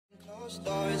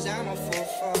Stories, I'm a fool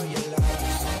for your love.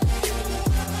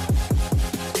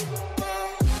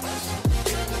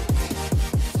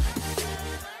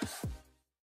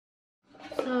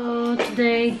 So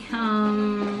today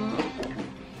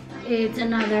it's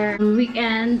another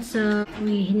weekend, so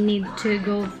we need to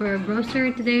go for a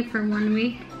grocery today for 1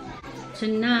 week. So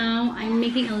now I'm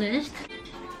making a list.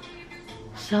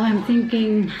 So I'm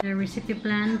thinking a recipe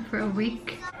plan for a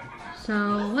week.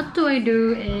 So what do I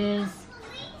do is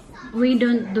we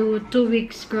don't do 2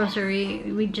 weeks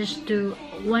grocery, we just do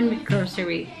 1 week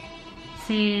grocery.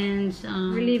 Since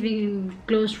we're living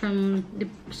close from the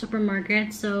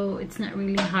supermarket, so it's not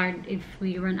really hard if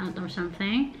we run out or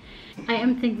something. I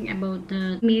am thinking about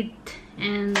the meat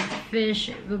and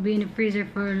fish will be in the freezer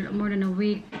for more than a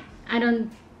week. I don't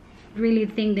really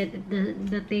think that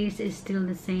the taste is still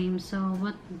the same. So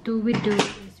what do we do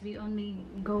is we only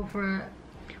go for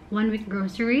 1 week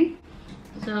grocery.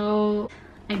 So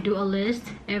I do a list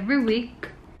every week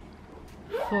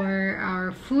for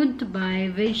our food to buy: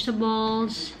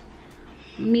 vegetables,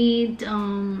 meat,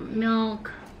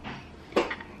 milk.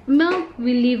 Milk,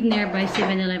 we live nearby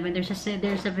 7-Eleven. There's a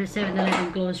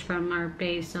 7-Eleven close from our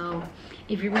place. So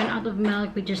if you run out of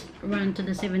milk, we just run to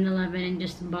the 7-Eleven and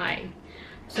just buy.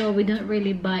 So we don't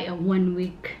really buy a 1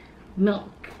 week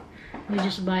milk. We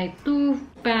just buy 2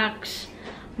 packs.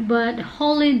 But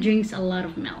Holly drinks a lot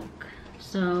of milk,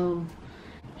 so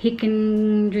he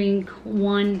can drink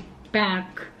 1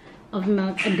 pack of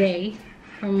milk a day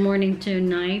from morning to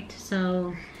night.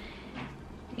 So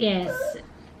yes,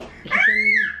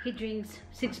 he drinks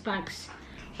 6 packs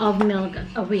of milk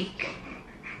a week.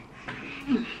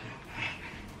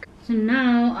 So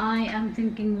now I am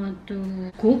thinking what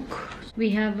to cook. We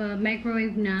have a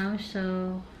microwave now,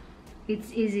 so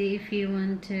it's easy if you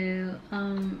want to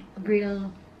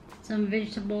grill some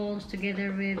vegetables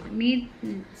together with meat.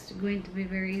 It's going to be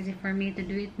very easy for me to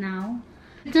do it now.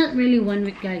 It's not really 1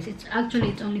 week, guys. It's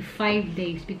only 5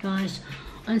 days, because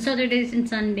on Saturdays and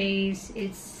Sundays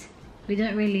we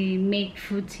don't really make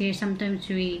foods here. Sometimes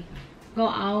we go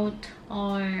out,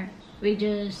 or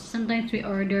sometimes we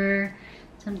order,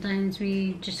 sometimes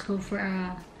we just go for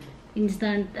a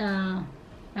instant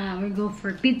we go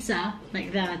for pizza,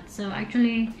 like that. So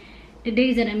actually the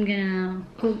days that I'm gonna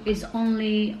cook is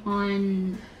only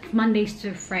on Mondays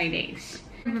to Fridays.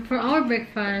 For our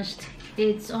breakfast,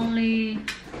 it's only,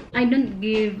 I don't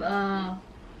give a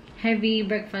heavy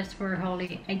breakfast for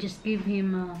Holly. I just give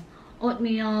him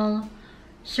oatmeal,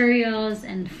 cereals,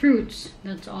 and fruits.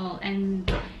 That's all. And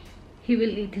he will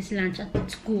eat his lunch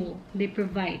at school. They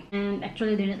provide. And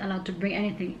actually they're not allowed to bring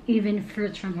anything, even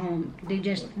fruits from home.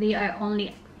 They are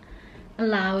only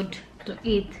allowed to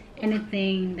eat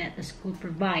anything that the school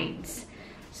provides.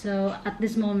 So at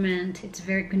this moment, it's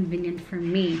very convenient for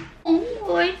me.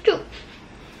 Let's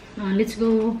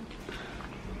go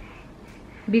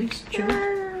beef stew.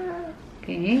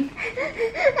 Okay.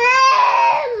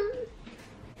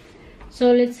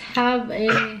 So let's have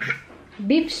a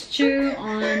beef stew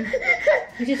on.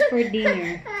 This is for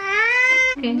dinner.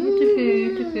 Okay,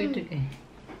 it's okay.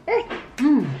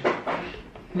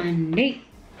 Monday,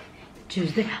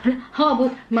 Tuesday. How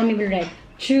about mommy will write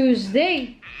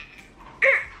Tuesday?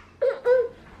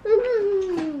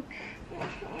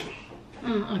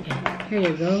 Okay, here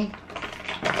you go.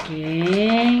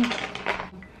 Okay.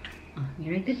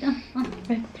 You write it down.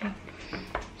 Right.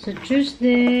 So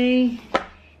Tuesday.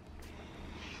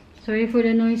 Sorry for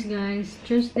the noise, guys.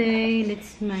 Tuesday,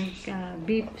 let's make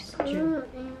beef stew.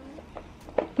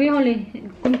 Kuya Holly,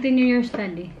 continue your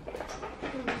study.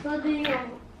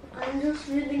 I'm just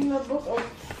reading the book of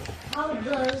how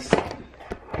does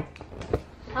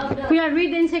Kuya,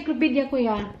 read the encyclopedia,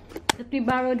 Kuya, that we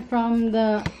borrowed from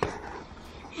the...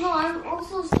 No, I'm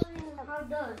also studying how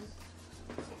does.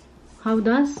 How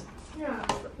does? Yeah,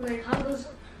 like how does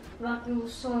vacuum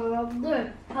store up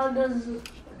there? How does...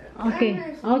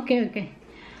 Okay.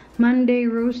 Monday,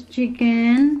 roast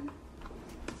chicken.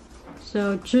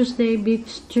 So Tuesday, beef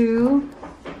stew.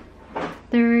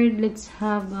 Third, let's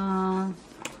have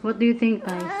what do you think,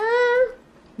 guys?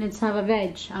 Let's have a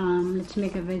veg. Let's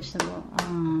make a vegetable.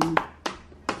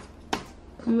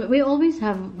 We always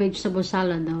have vegetable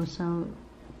salad though, so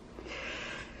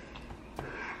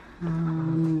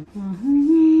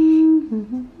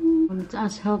let's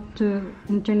ask help to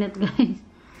internet, guys.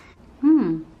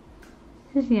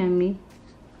 This is yummy.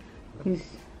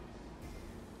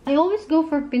 I always go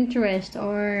for Pinterest,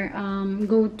 or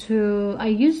I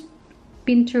use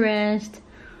Pinterest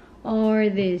or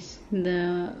the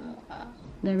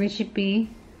recipe.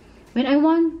 When I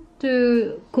want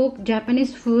to cook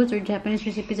Japanese foods or Japanese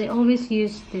recipes, I always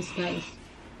use this, guys.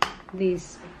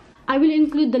 I will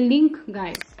include the link,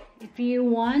 guys. If you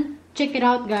want, check it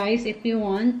out, guys, if you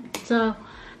want. So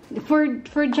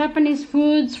for Japanese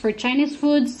foods, for Chinese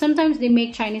foods, sometimes they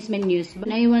make Chinese menus, but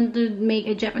when I want to make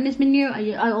a Japanese menu,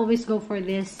 I always go for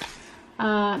this.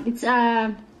 It's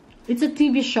a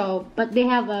TV show, but they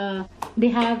have a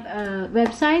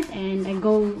website, and I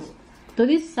go to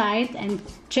this site and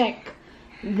check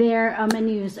their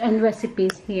menus and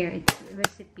recipes. Here it's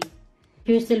recipe.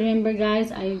 You still remember,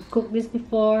 guys, I cooked this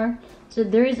before, so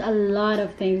there is a lot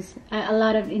of things, a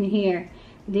lot of in here.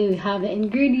 They have the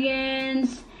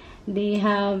ingredients, they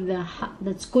have the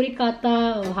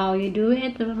tsukurikata, or how you do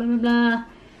it, blah blah blah blah,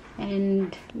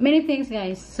 and many things,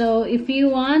 guys. So if you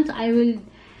want, I will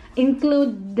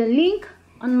include the link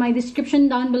on my description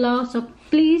down below, so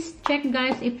please check,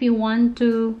 guys, if you want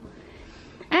to.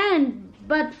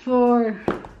 But for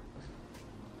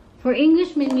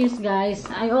English menus, guys,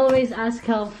 I always ask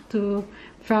help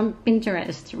from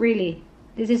Pinterest. Really,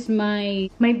 this is my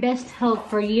best help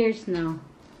for years now.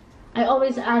 I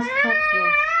always ask help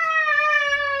here.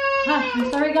 I'm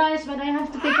sorry, guys, but I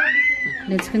have to pick up this.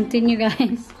 Let's continue,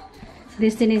 guys.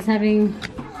 Destiny is having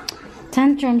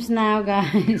tantrums now,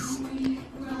 guys.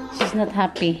 She's not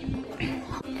happy.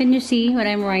 Can you see what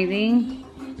I'm writing?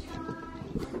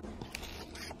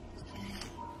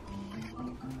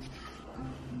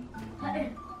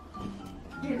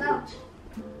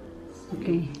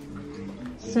 Okay,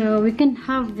 so we can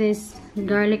have this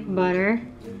garlic butter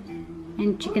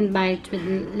and chicken bites with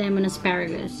lemon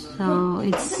asparagus, so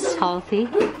it's healthy.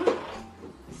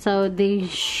 So they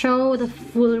show the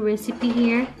full recipe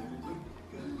here,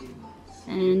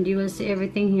 and you will see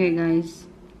everything here, guys.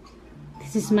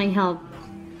 This is my help,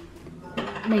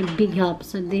 my big help.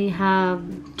 So they have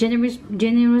generous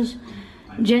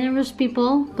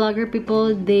people, blogger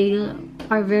people. They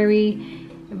are very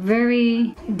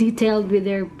detailed with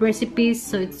their recipes,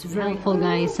 so it's very helpful,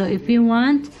 guys. So if you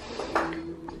want,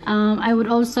 I would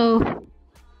also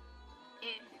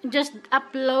just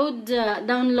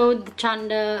download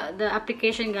the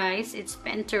application, guys. It's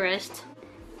Pinterest.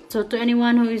 So to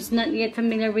anyone who is not yet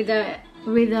familiar with the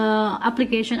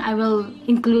application, I will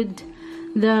include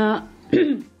the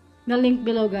the link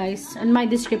below, guys, and my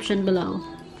description below.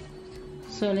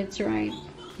 So let's write.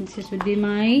 This would be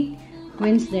my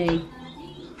Wednesday.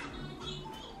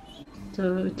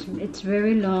 So it's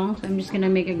very long, so I'm just gonna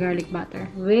make a garlic butter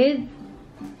with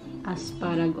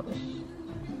asparagus.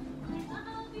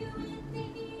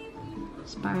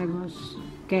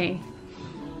 Okay,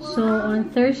 so on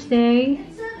Wednesday,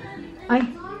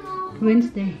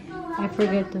 I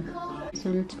forget to. So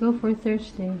let's go for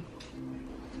Thursday.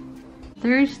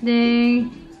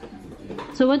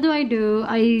 So what do?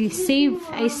 I save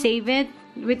it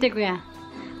with the Kuya.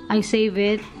 I save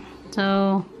it,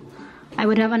 so I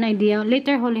would have an idea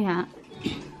later. Holy ha.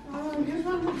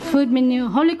 Food menu.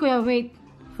 Holy Kuya, wait.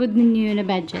 Food menu and a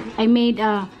budget. I made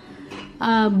a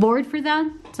board for that,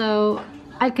 so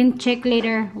I can check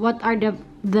later what are the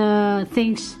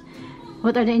things,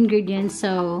 what are the ingredients.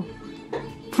 So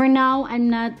for now, I'm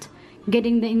not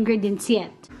getting the ingredients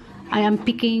yet. I am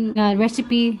picking a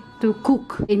recipe to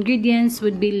cook. Ingredients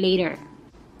would be later.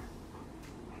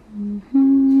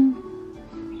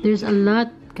 There's a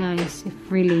lot, guys, if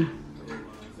really.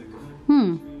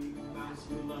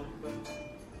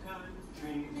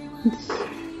 This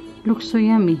looks so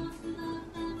yummy.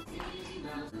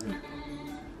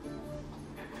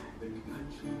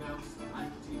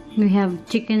 We have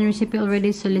chicken recipe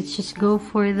already, so let's just go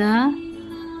for the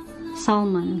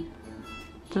salmon.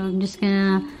 So I'm just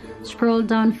gonna scroll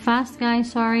down fast,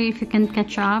 guys. Sorry if you can't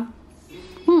catch up.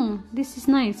 This is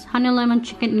nice. Honey lemon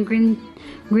chicken and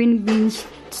green beans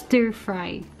stir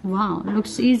fry. Wow,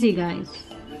 looks easy, guys.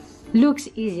 Looks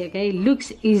easy, okay?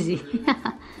 Looks easy.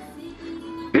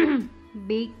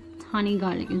 Baked honey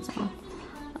garlic and salt.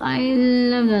 I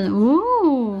love that.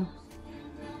 Ooh,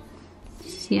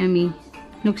 this is yummy.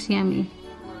 Looks yummy.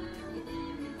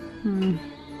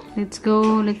 Let's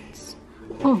go.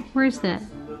 Oh, where's that?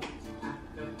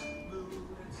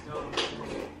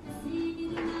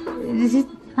 Is it?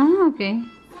 Ah, okay.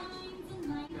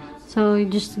 So you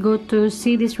just go to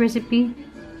see this recipe.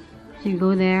 So you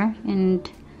go there and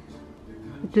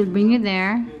it will bring you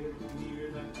there.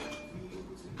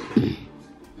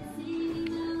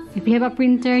 If you have a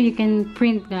printer, you can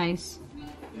print, guys.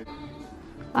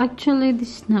 Actually,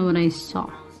 this is not what I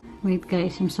saw. Wait,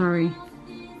 guys, I'm sorry.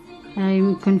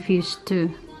 I'm confused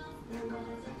too.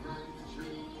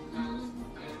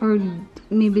 Or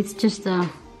maybe it's just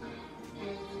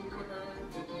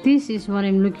this is what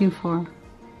I'm looking for.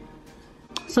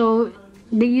 So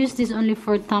they use this only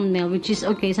for thumbnail, which is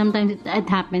okay. Sometimes it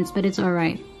happens, but it's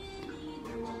alright.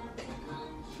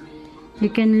 you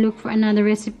can look for another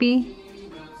recipe.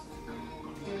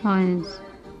 Oh, yes.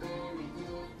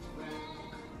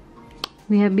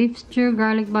 We have beef stew,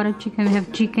 garlic butter chicken. We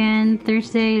have chicken.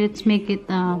 Thursday, let's make it,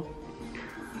 how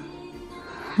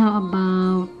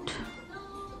about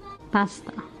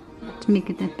pasta? Let's make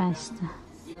it a pasta.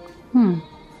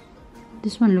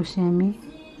 This one looks yummy.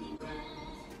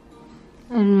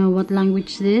 I don't know what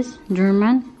language this is.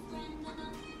 German.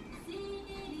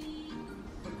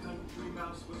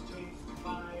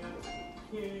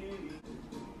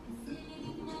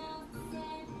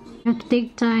 You have to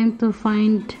take time to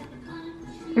find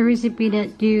a recipe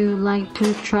that you like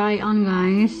to try on,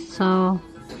 guys. So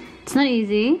it's not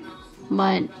easy,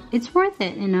 but it's worth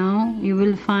it, you know. You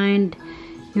will find,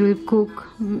 you will cook,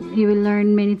 you will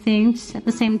learn many things at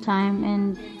the same time,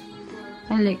 and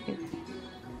I like it.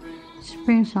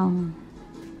 Spring salmon.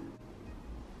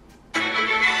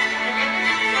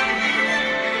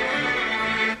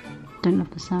 Turn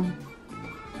off the sound.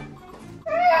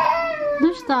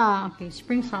 There's the, okay,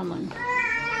 spring salmon.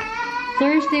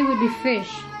 Thursday would be fish.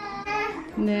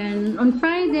 And then on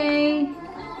Friday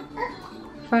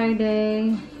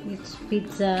it's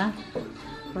pizza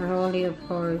for Holy, of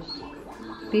course.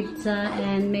 Pizza,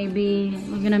 and maybe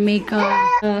we're gonna make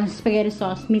a spaghetti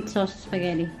sauce, meat sauce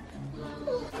spaghetti.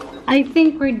 I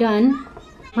think we're done.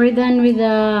 We're done with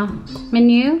the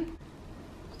menu.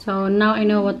 So now I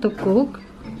know what to cook.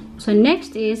 So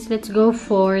next is, let's go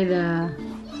for the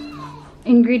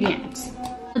ingredients.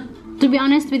 To be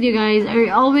honest with you guys, I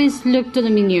always look to the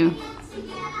menu.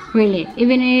 Really.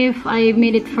 Even if I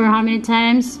made it for how many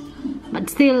times, but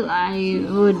still I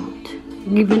would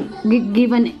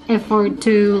give an effort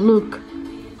to look,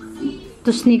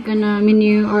 to sneak on a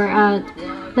menu or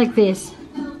like this.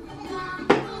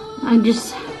 I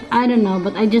don't know,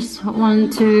 but I just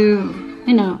want to,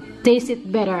 you know, taste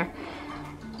it better.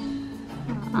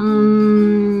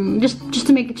 Just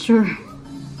to make it sure.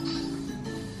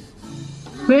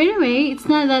 But anyway, it's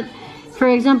not that, for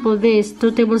example, this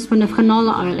 2 tablespoons of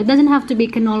canola oil. It doesn't have to be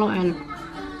canola oil.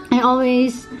 I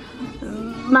always,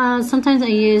 sometimes I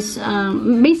use,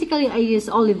 basically I use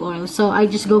olive oil. So I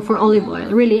just go for olive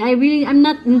oil. I'm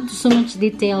not into so much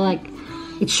detail like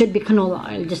it should be canola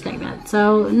oil, just like that.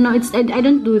 So no, I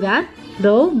don't do that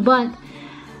though. But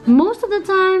most of the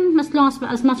time, as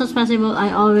much as possible,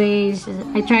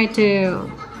 I try to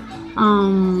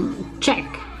check.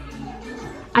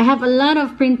 I have a lot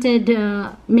of printed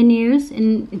menus,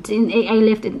 and I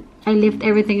left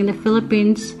everything in the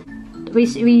Philippines. We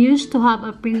used to have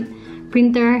a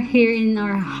printer here in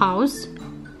our house,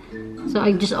 so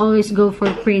I just always go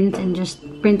for print and just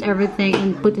print everything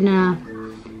and put in a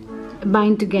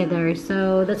bind together.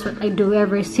 So that's what I do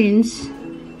ever since.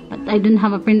 But I don't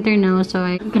have a printer now, so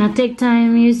I'm gonna take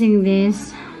time using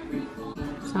this.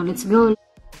 So let's go.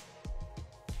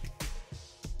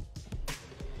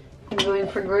 I'm going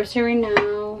for grocery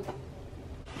now.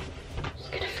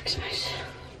 Just gonna fix myself.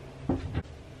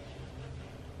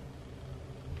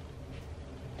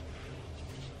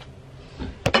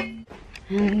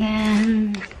 And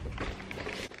then,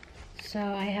 so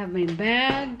I have my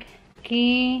bag,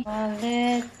 key,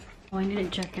 wallet. Oh, I need a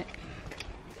jacket.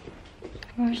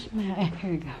 Where's my,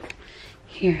 here we go.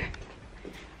 Here.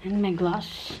 And my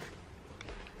glass.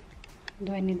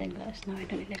 Do I need a glass? No, I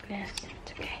don't need a glass.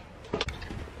 It's okay.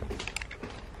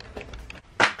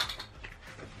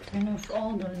 Turn off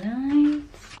all the lights.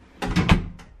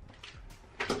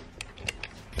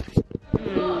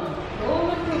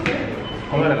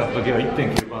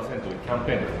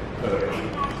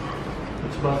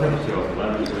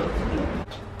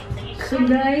 So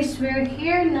guys, we're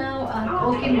here now at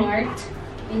Okimart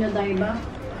in Odaiba.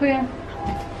 Kuya,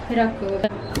 Hirako.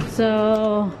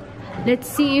 So let's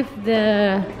see if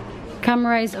the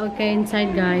camera is okay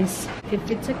inside, guys. If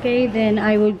it's okay, then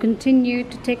I will continue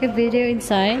to take a video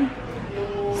inside.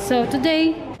 So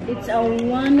today it's a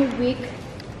 1 week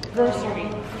grocery.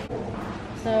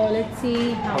 So let's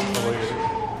see how much.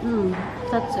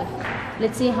 That's it.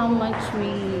 Let's see how much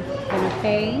we gonna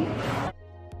pay.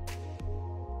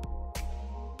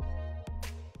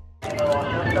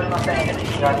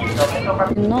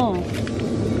 No.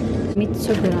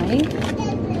 Mitsugai.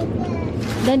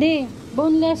 Daddy,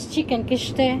 boneless chicken,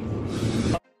 kishite.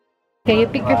 Okay, you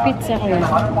pick your pizza here.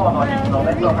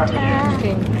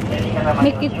 Okay.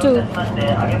 Make it 2.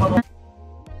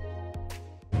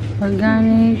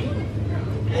 Organic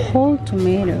whole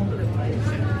tomato.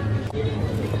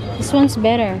 This one's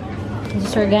better. This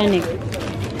is organic.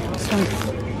 This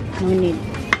one's no need.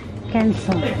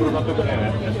 Cancel.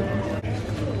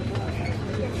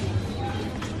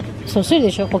 So, それ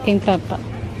でしょ、cooking pepper.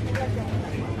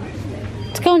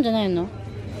 使うんじゃないの?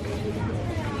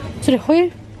それホイ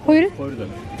ル？ホイル？ホイルだ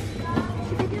ね。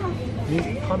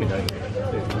紙ないね。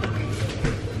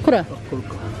これ。あ、これ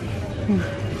か。うん。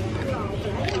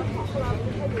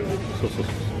そうそうそう。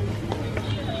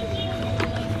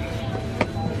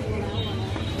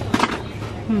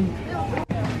うん。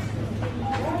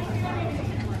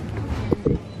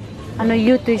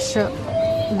湯と一緒。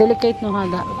デリケートの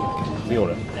肌。ビオ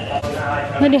レ。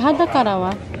何肌から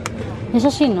は優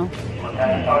しいの？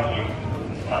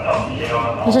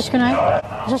優しくない？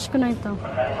優しくないと。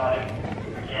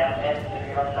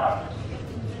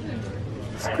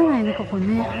少ないね、ここ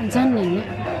ね。残念ね。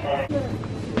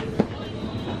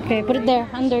Okay, put it there.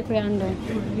 Under, kuya, under.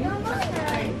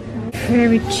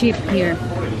 Very cheap here.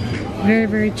 Very,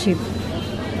 very cheap.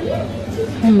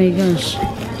 Oh my gosh.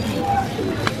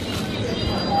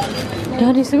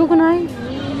 Daddy, すごくない？めちゃ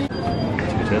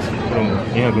めちゃ安い。これも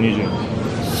220円。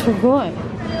すごい。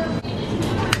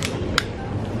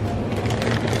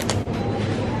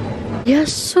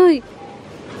安い。こ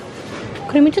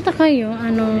れめっちゃ高いよ。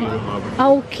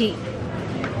青木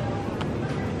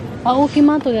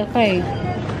マート高い。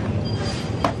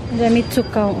じゃあ3つ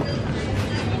買おう。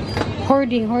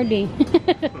Hoarding.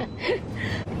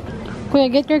 Kuya,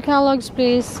 get your Kellogg's,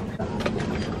 please.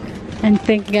 And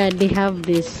thank God they have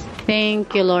this.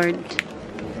 Thank you, Lord.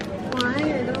 Why?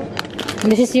 I don't.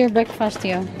 This is your breakfast,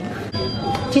 yeah.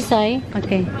 Chisay?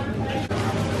 Okay.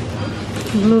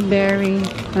 Blueberry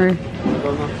or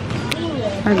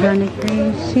organic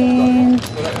raisins.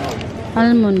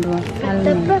 Almond.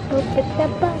 Almond.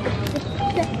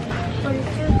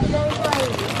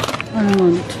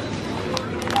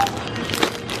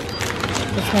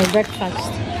 That's my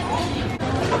breakfast.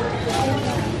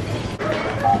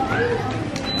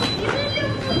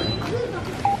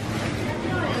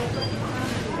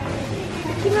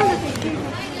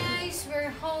 Hi guys,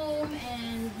 we're home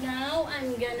and now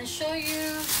I'm gonna show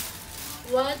you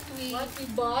what we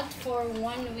bought for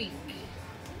 1 week.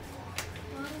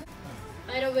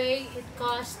 By the way, it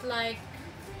cost like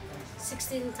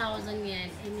 16,000 yen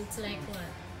and it's like what?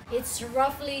 It's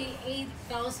roughly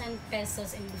 8,000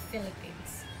 pesos in the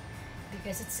Philippines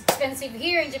because it's expensive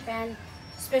here in Japan,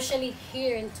 especially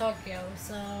here in Tokyo,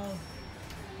 so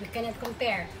we cannot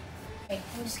compare. Okay,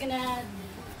 I'm just gonna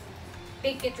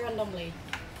pick it randomly.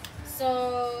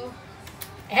 So,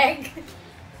 egg.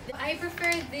 I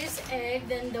prefer this egg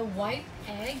than the white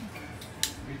egg.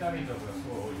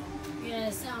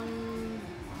 Yes,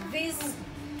 this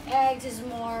egg is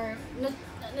more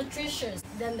nutritious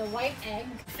than the white egg.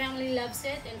 Family loves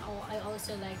it, and I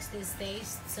also like this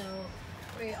taste. So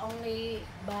we only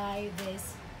buy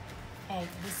this egg,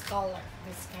 this color,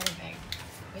 this kind of egg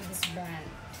with this brand.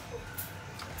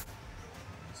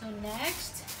 So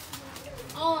next,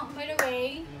 oh, by the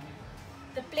way,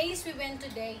 the place we went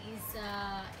today is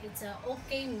it's a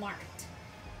OK Mart.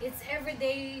 It's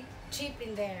everyday cheap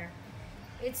in there.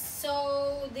 It's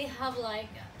so they have like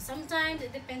sometimes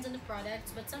it depends on the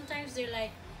products, but sometimes they're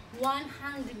like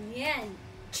 100 yen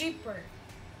cheaper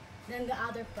than the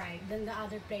other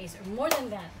place, or more than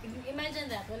that. Imagine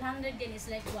that 100 yen is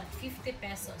like what, 50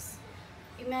 pesos.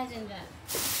 Imagine that.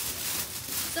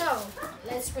 So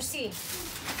let's proceed.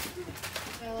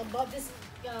 Well, about the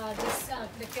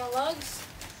Kellogg's.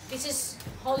 This is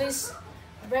Holly's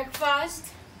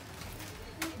breakfast.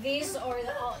 These are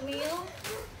the oatmeal.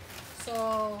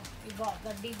 So we bought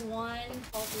the big one,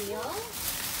 oatmeal.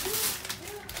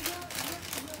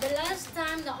 The last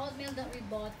time the oatmeal that we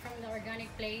bought from the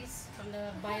organic place, from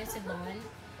the Bioceban,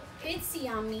 it's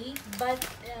yummy, but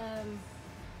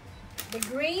the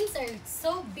grains are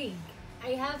so big.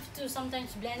 I have to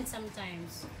sometimes blend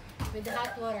sometimes with the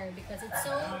hot water because it's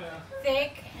so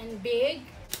thick and big.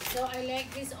 So I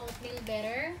like this oatmeal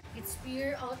better. It's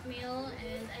pure oatmeal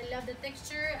and I love the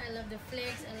texture, I love the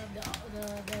flakes, I love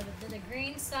the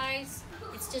grain size.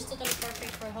 It's just totally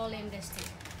perfect for Holly and Destiny.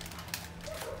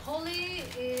 Holly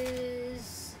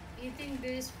is eating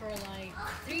this for like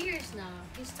 3 years now.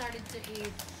 He started to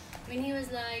eat when he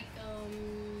was like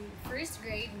first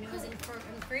grade. When he was in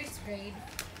first grade,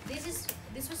 this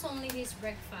was only his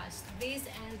breakfast, this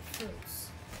and fruits.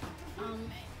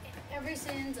 Ever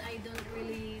since, I don't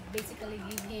really basically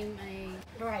give him a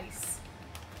rice,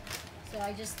 so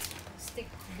I just stick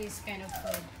to this kind of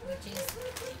food, which is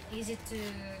easy to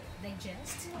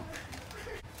digest.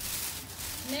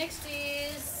 Next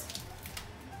is,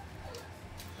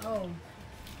 oh,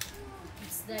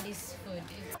 it's daddy's food.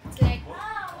 It's like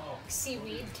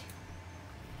seaweed.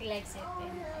 He likes it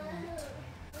and I won't.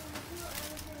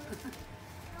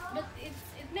 But it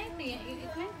might be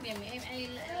yummy. I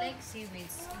like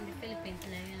seaweeds in the Philippines.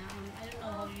 Like, I don't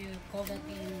know how you call that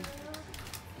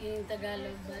in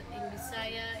Tagalog, but in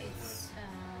Bisaya it's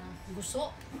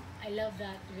guso. I love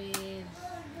that with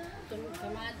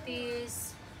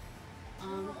kamatis,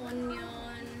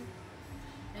 onion,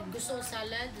 like guso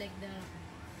salad, like the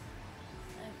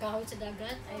kahoy sa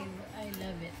dagat. I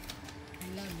love it. I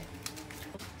love it.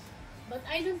 But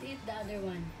I don't eat the other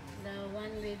one. The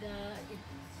one with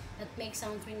that makes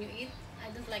sounds when you eat. I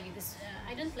don't like it.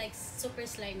 I don't like super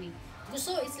slimy.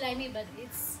 Guso is slimy, but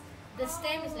the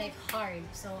stem is like hard,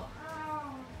 so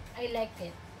I like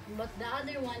it. But the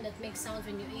other one that makes sounds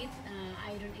when you eat,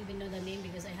 I don't even know the name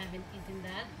because I haven't eaten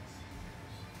that.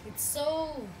 It's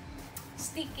so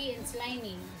sticky and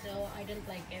slimy, so I don't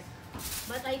like it.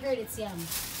 But I heard it's yum.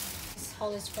 It's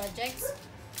Holly's Projects.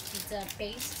 It's a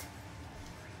paste.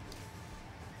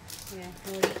 Yeah,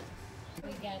 holy.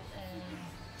 We got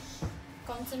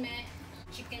consomme,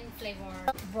 chicken flavor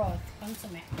broth,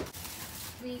 consomme.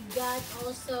 We got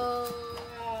also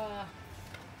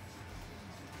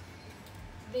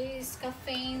this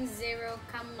caffeine zero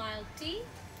chamomile tea.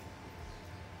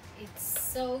 It's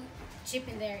so cheap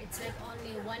in there. It's like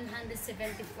only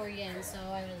 174 yen, so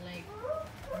I was like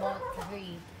bought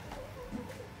 3.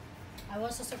 I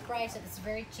was so surprised that it's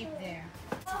very cheap there.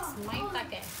 It's my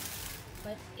packet.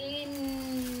 But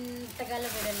in Tagalog,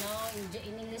 I don't know.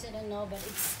 In English, I don't know. But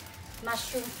it's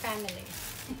mushroom family.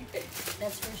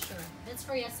 That's for sure. That's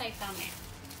for yasai tame.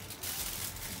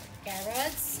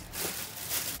 Carrots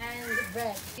and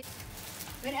bread.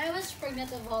 When I was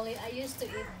pregnant of Holly, I used to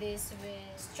eat this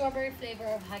with strawberry flavor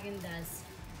of Haagen-Dazs.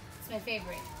 It's my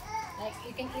favorite. Like,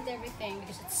 you can eat everything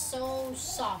because it's so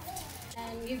soft.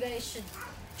 And you guys should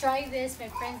try this. My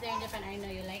friends there in Japan, I know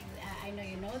you like. I know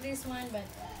you know this one, but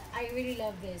I really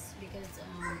love this because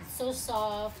it's so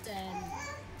soft, and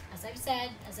as I've said,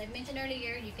 as I mentioned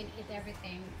earlier, you can eat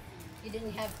everything. You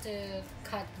didn't have to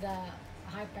cut the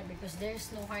hard part because there's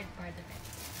no hard part of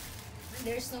it.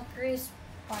 There's no crisp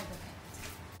part of it.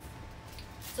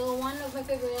 So one of my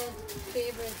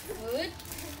favorite food,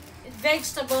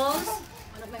 vegetables.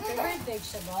 One of my favorite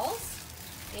vegetables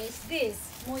is this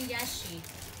moyashi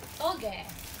toge.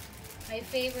 My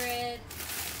favorite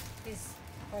is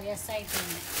for yasai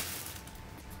tame.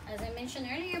 As I mentioned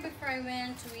earlier, before I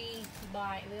went, we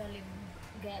only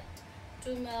get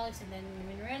 2 milks, and then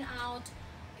when we run out,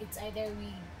 it's either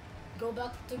we go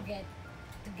back to get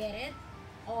it,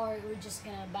 or we're just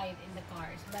gonna buy it in the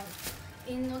cars. But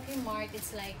in Noki Mart,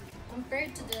 it's like,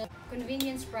 compared to the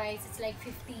convenience price, it's like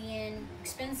 50 yen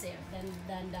expensive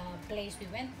than the place we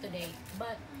went today.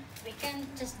 But we can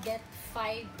just get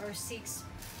 5 or 6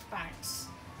 packs.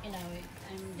 You know,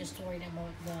 I'm just worried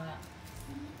about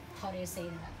how do you say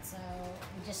that? So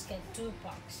we just get 2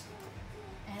 packs,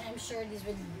 and I'm sure this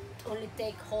would only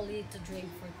take Holly to drink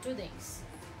for 2 days.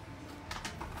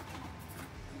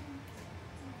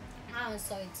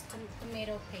 So it's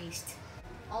tomato paste,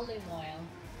 olive oil,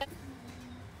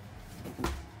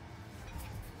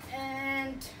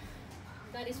 and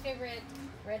Daddy's favorite,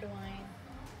 red wine.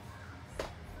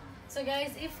 So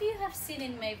guys, if you have seen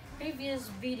in my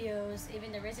previous videos,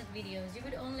 even the recent videos, you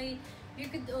could only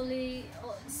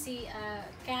see a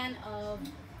can of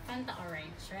Fanta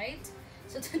orange, right?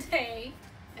 So today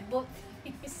I bought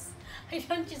this. I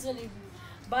don't usually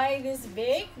buy this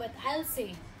big, but I'll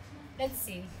see. Let's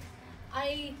see.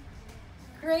 I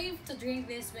crave to drink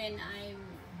this when I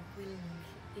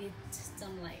will eat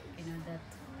some, like, you know, that,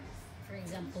 for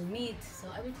example, meat. So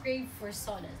I would crave for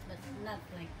sodas, but not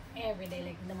like every day,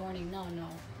 like in the morning. No.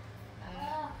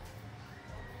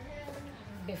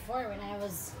 Before, when I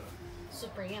was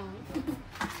super young,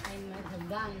 I might have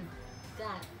done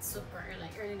that super,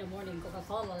 like early in the morning,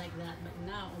 Coca-Cola like that. But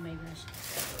now, oh my gosh,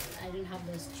 I don't have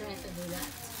the strength to do that.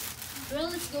 Well,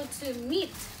 let's go to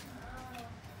meat.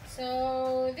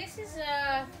 So this is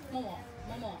a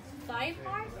momo thigh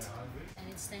part, and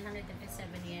it's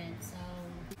 957 yen. So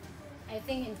I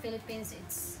think in Philippines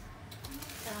it's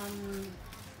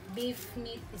beef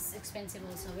meat is expensive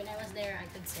also. When I was there, I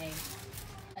could say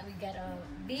we get a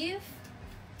beef,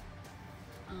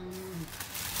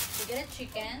 we get a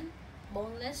chicken,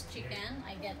 boneless chicken.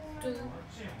 I get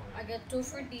two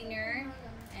for dinner,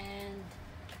 and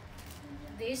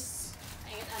this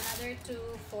I get another 2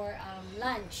 for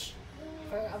lunch,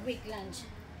 for a week lunch.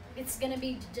 It's gonna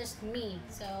be just me,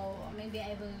 so maybe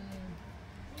I will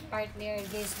partner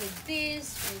this with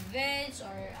veg,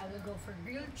 or I will go for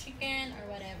grilled chicken or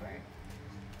whatever.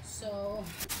 So,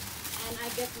 and I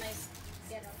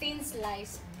get thin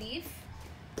sliced beef.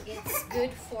 It's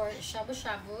good for shabu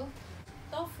shabu.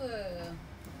 Tofu.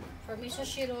 for miso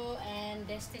shiro and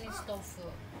Destiny's tofu.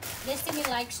 Destiny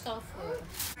likes tofu.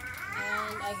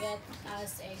 And I get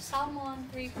as a salmon,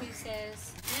 3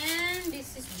 pieces. And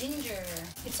this is ginger.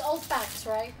 It's all packed,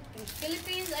 right? In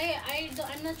Philippines,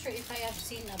 I'm not sure if I have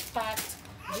seen a packed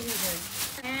ginger.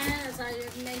 And as I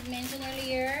mentioned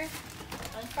earlier,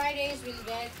 on Fridays we'll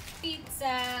get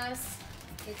pizzas.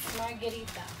 It's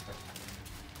margherita.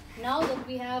 Now that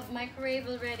we have microwave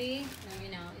already,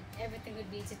 you know, everything would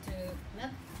be easy to,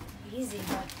 not easy,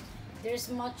 but there's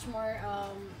much more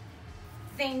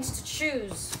things to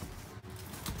choose.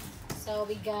 So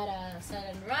we got a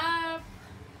saran wrap,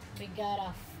 we got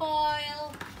a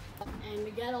foil, and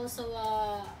we got also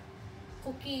a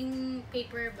cooking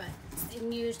paper, but it's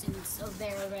in use and it's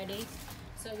there already.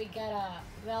 So we got a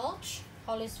Welch,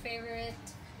 Holly's favorite,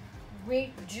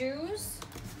 grape juice,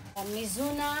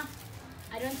 Mizuna.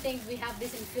 I don't think we have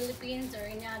this in Philippines or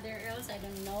any other else, I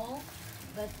don't know.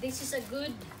 But this is a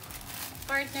good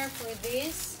partner for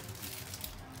this.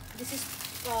 This is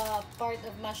part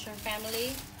of mushroom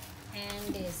family.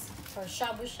 And this for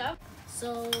shabu shab.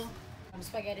 So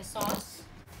spaghetti sauce.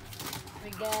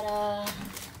 We got a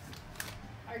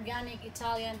organic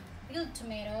Italian peeled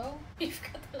tomato. We've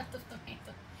got a lot of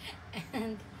tomato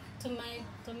and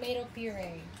tomato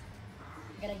puree.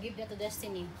 Gotta give that to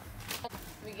Destiny.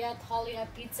 We got Holly a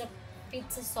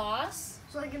pizza sauce.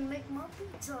 So I can make my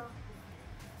pizza.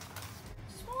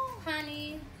 Small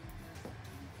honey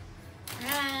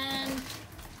and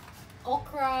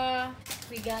okra.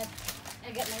 I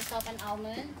got myself an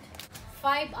almond.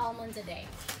 5 almonds a day.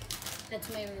 That's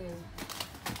my rule.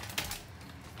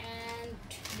 And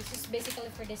this is basically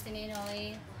for Destiny and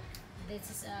Ollie. This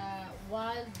is a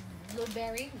wild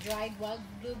blueberry, dried wild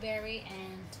blueberry,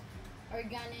 and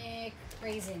organic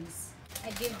raisins.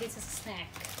 I give this as a snack.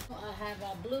 I have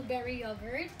a blueberry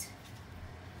yogurt.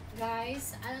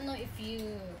 Guys, I don't know if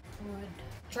you would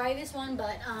try this one,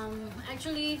 but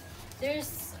actually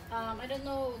there's I don't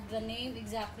know the name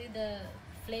exactly, the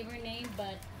flavor name,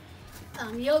 but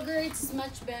yogurt is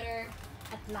much better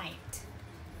at night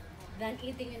than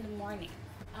eating in the morning.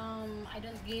 I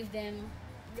don't give them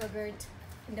yogurt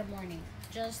in the morning,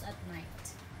 just at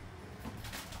night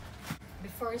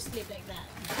before sleep, like that.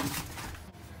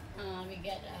 We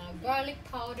get garlic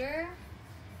powder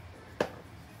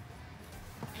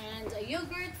and a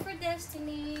yogurt for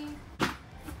Destiny,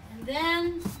 and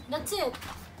then that's it.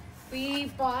 We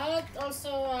bought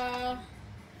also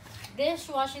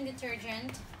dishwashing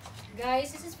detergent.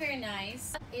 Guys, this is very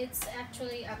nice. It's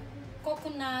actually a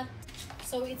coconut,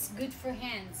 so it's good for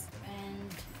hands.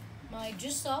 And my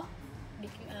juice,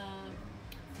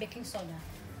 baking soda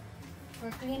for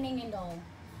cleaning and all.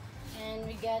 And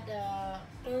we got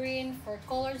chlorine for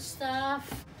colored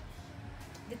stuff,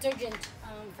 detergent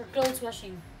for clothes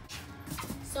washing.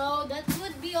 So that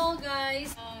would be all,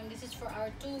 guys. This is for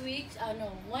our 2 weeks,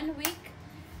 1 week.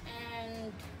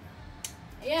 And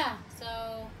yeah,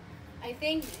 so I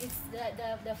think it's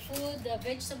the food, the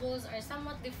vegetables are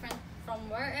somewhat different from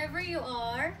wherever you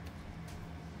are.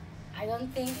 I don't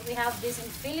think we have this in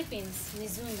Philippines,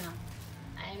 Mizuna.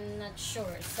 I'm not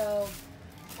sure. So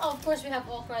of course we have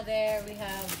okra there, we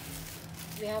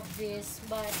have this,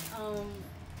 but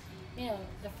you know,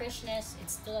 the freshness,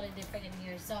 it's totally different in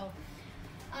here. So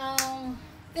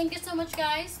thank you so much,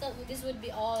 guys. This would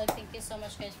be all. Thank you so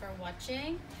much, guys, for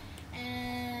watching.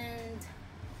 And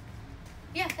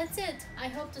yeah, that's it. I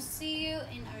hope to see you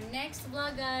in our next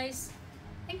vlog, guys.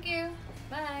 Thank you.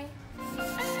 Bye.